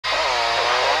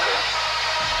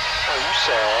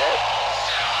Set.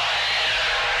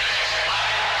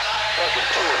 Fucking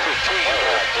 2 or 15.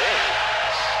 God damn.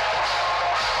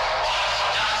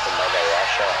 Another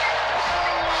Russia.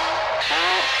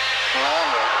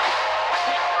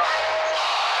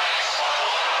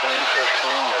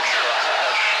 You're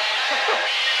trash.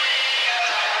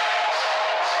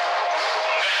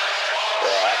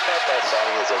 Well, I thought that song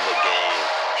was in the game.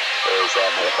 Or is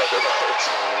that motherfucker the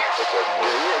song?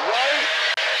 Right?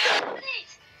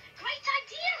 Great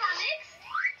idea, Alex.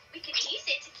 We can use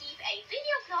it to keep a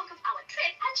video vlog of our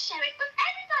trip and share it with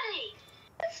everybody.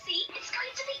 See, it's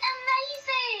going to be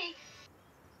amazing.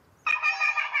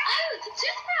 Oh, the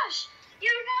toothbrush. You're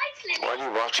right, Lily. Why do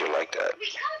you watch it like that? We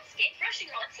can't skip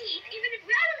brushing our teeth even if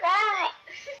we're okay.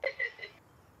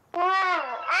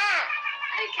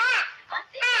 I think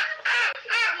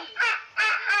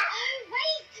oh,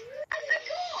 wait. I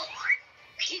forgot.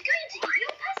 You're going to give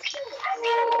your passport.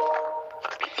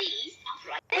 These are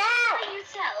for identifying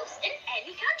yourselves in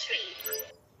any country.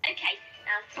 Okay,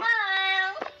 now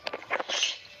smile.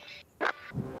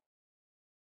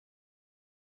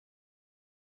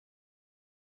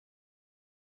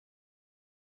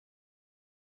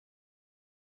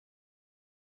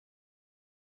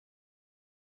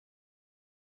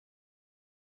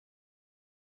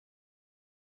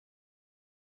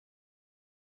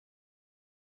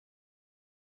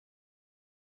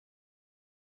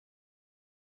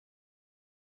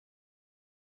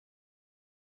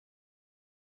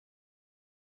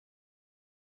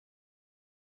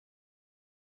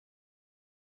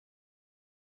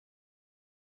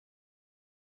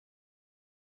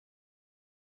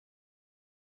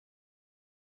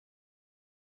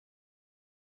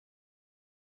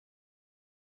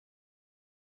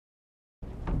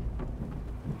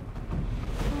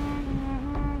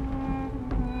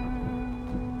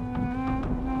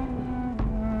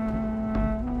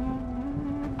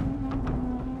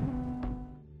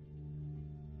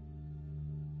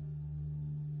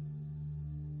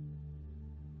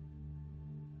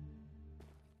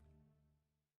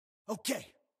 Okay.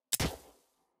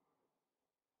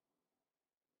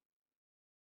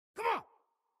 Come on.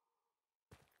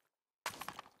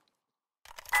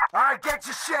 All right, get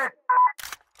your shit.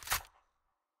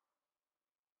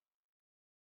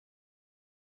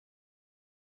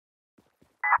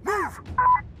 Move!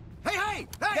 Hey!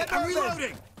 I'm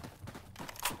reloading!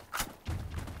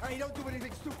 All right, don't do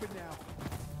anything stupid now.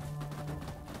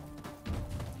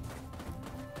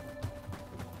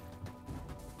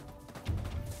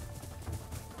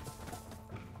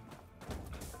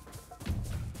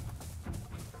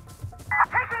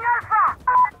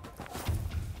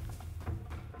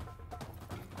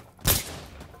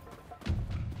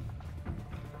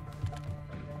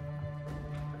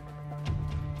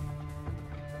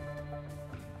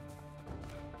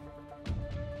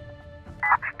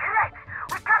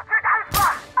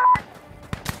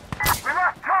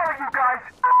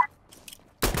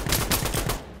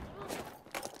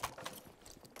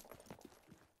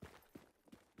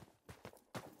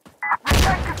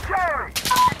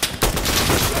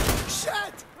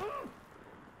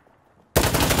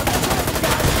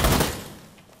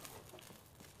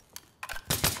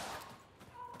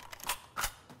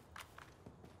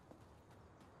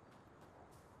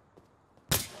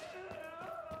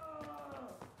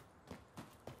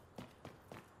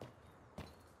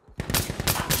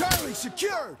 Charlie,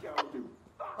 secured!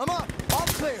 I'm up. All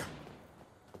clear.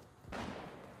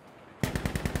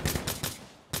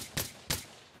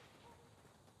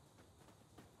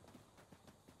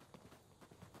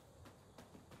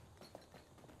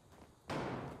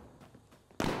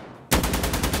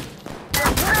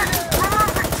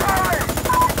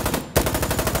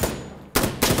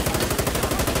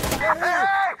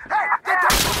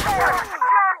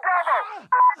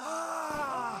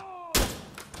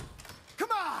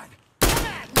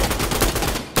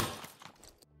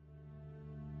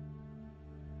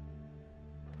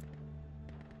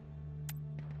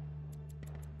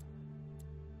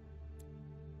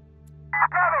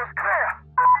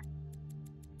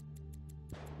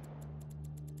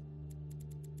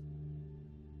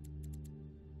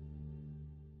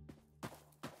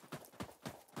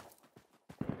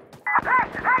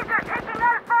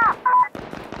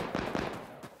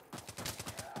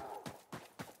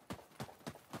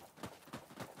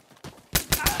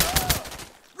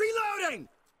 Reloading!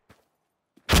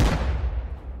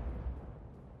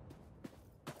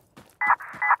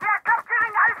 They're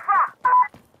capturing Alpha!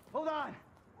 Hold on.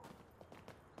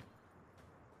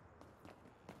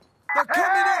 They're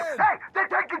coming in! Hey! They're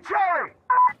taking Charlie!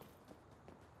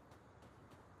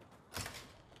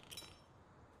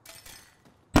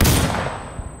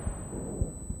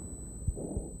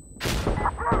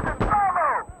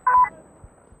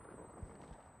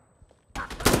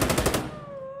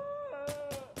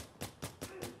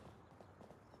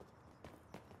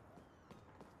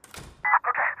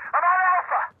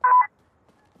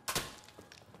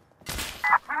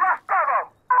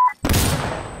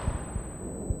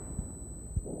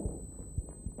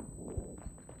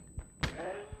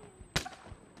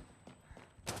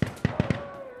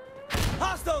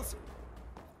 Hostiles!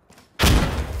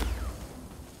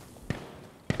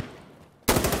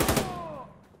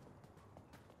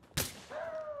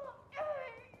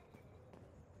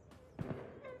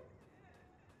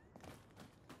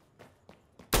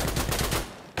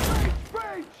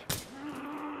 Breach!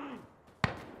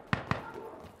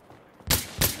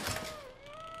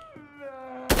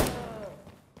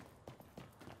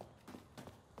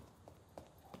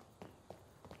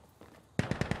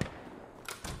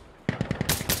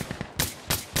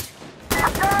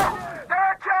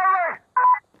 There, Charlie!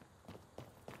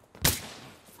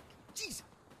 Jesus!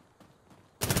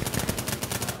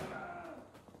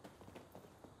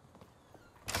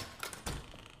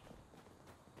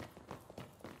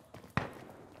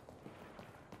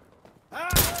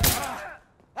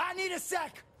 I need a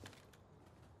sec!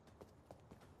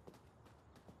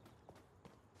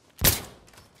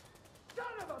 Son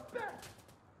of a bitch!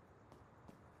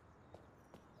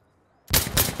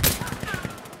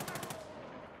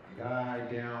 Guy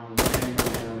down,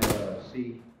 down the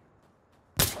seat.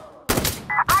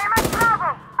 I am in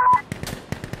trouble!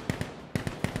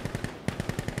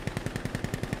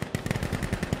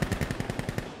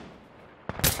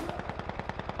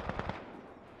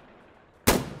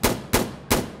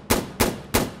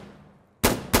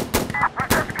 We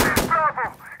just cleared Bravo!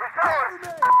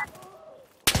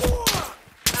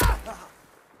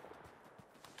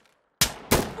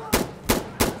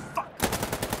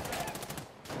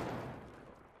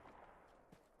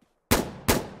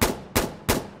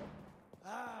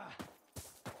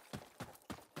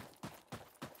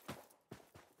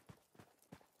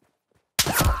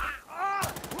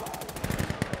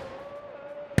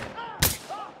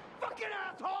 It's ours! Fucking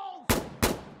assholes!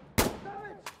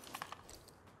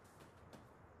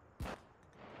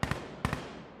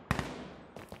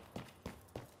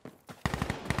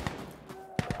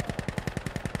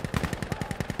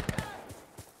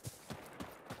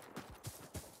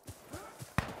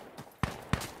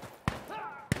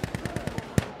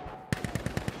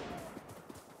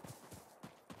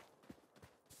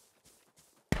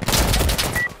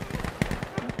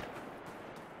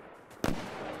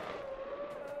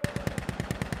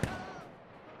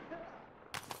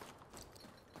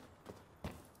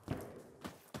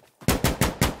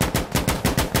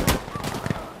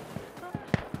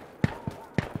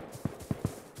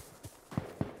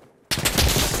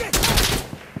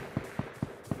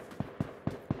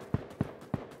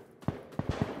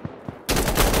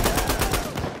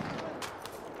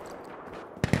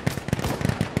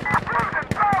 Losing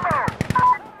Bravo!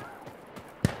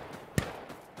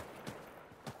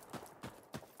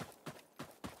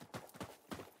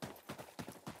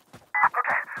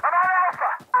 Okay, I'm on Alpha!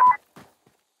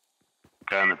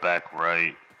 Guy in the back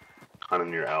right. Kind of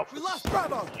near Alpha. We lost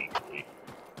Bravo!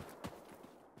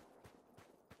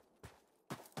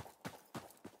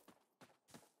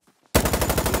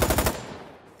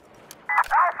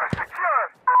 Alpha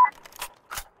secured!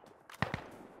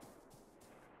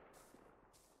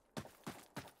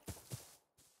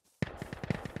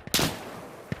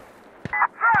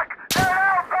 Fuck! They're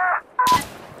Alpha!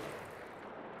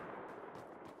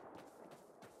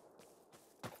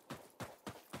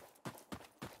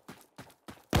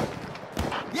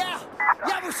 Yeah!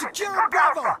 Yeah, we're securing Look,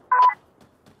 Bravo! Alpha!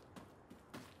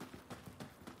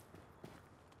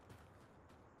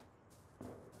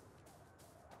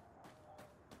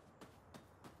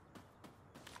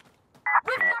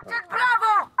 We've captured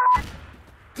Bravo!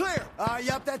 Clear!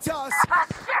 Yup, that's us! Ah,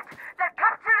 shit! They're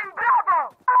capturing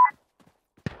Bravo!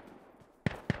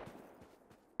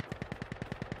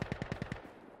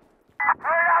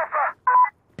 We're in Alpha!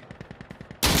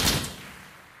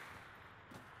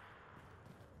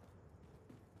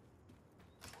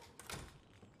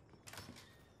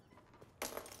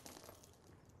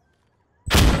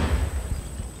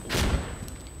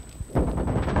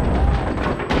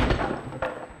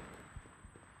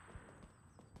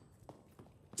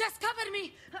 Just cover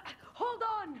me! Hold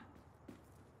on!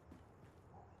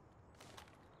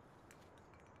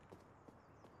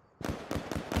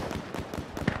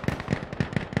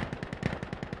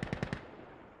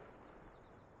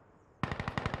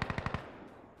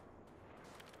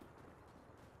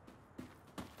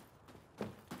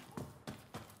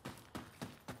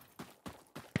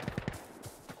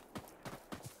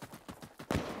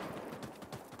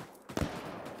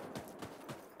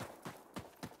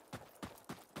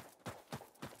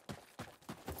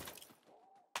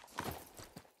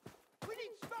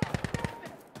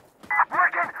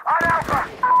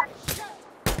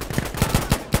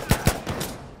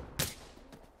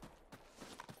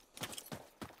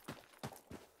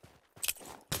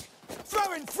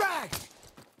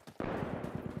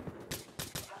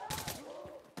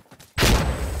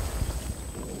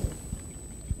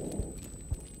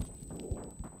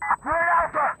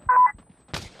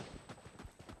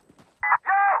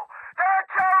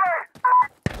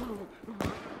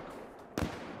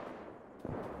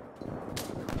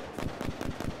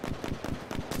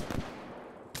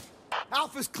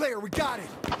 Alpha's clear, we got it.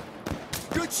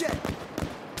 Good shit.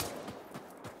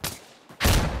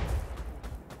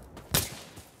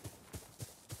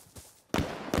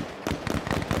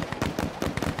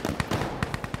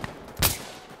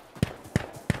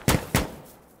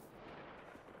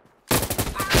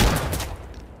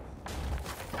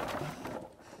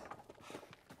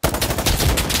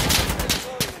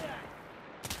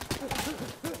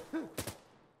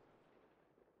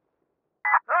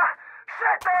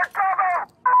 Shit, they're coming!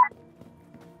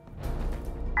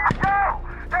 Go!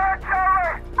 They're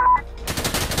Charlie!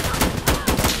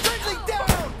 Friendly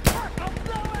down!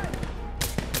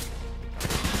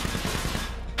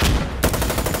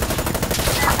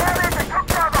 Ready to took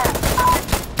Bravo!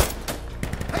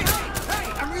 Hey,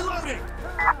 I'm reloading!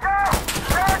 Go!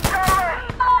 They're Charlie!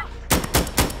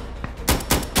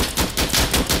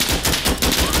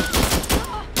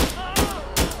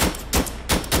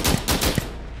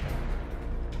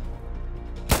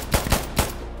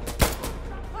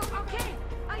 Okay,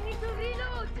 I need to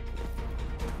reload.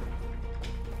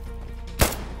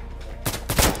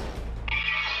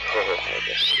 Oh, I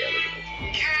guess we gotta go.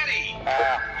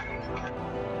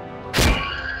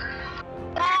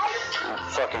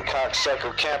 Fucking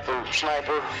cocksucker, camper,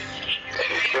 sniper.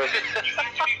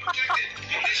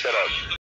 Shut up.